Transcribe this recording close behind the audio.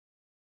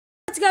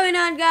going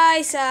on,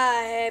 guys?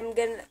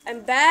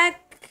 I'm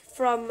back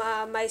from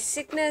my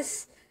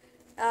sickness.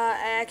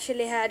 I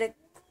actually had a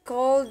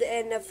cold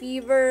and a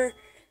fever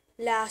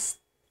last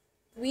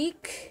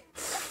week,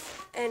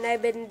 and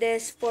I've been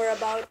this for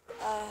about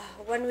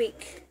 1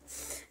 week.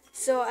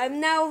 So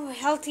I'm now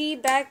healthy,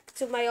 back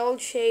to my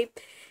old shape,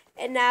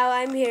 and now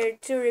I'm here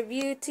to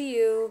review to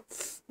you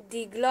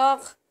the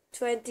Glock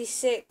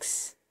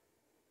 26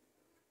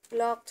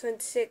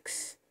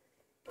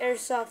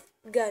 Airsoft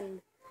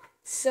gun.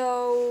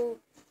 So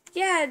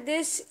yeah,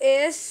 this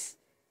is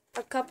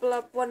a couple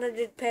of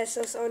 100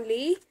 pesos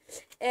only,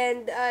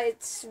 and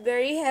it's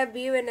very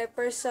heavy when I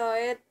first saw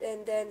it.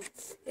 And then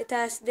it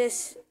has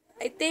this,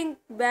 I think,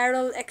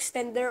 barrel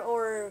extender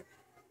or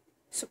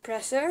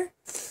suppressor,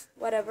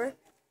 whatever,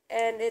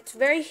 and it's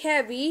very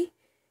heavy,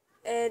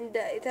 and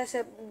it has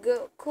a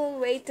cool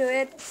weight to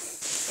it.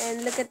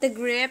 And look at the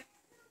grip.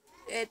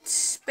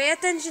 Pay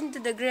attention to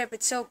the grip,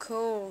 it's so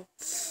cool.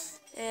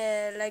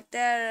 Like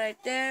that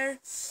right there.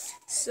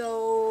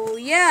 So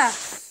yeah,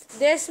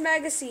 this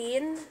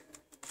magazine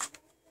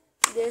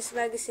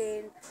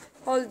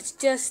holds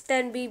just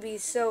 10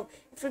 BBs. So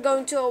if you're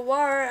going to a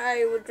war,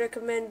 I would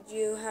recommend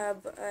you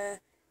have a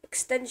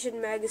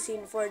extension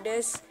magazine for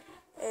this.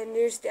 And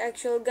here's the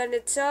actual gun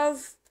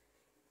itself.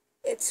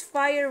 Its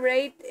fire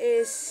rate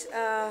is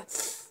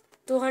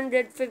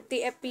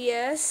 250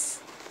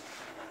 FPS,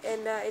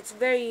 and it's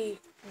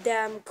very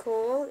damn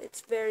cool. It's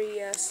very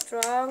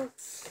strong,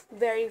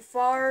 very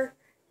far,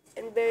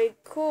 and very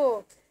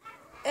cool.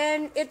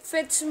 And it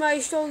fits my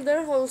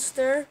shoulder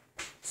holster,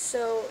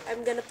 so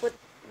I'm gonna put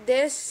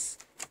this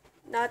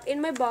not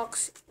in my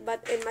box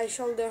but in my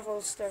shoulder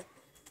holster.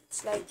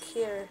 It's like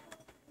here,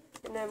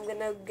 and I'm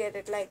gonna get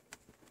it like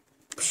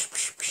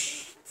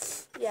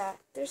yeah,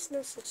 there's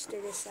no such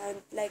thing as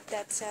sound like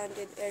that sound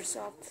in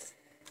airsoft.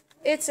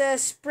 It's a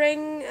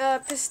spring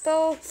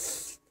pistol,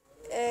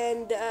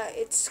 and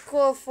it's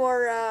cool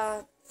for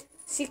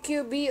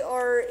CQB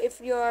or if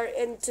you are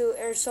into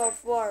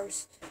airsoft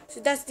wars.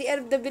 So that's the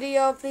end of the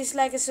video. Please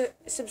like and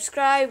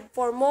subscribe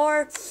for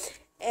more,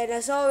 and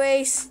as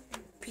always,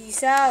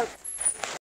 peace out.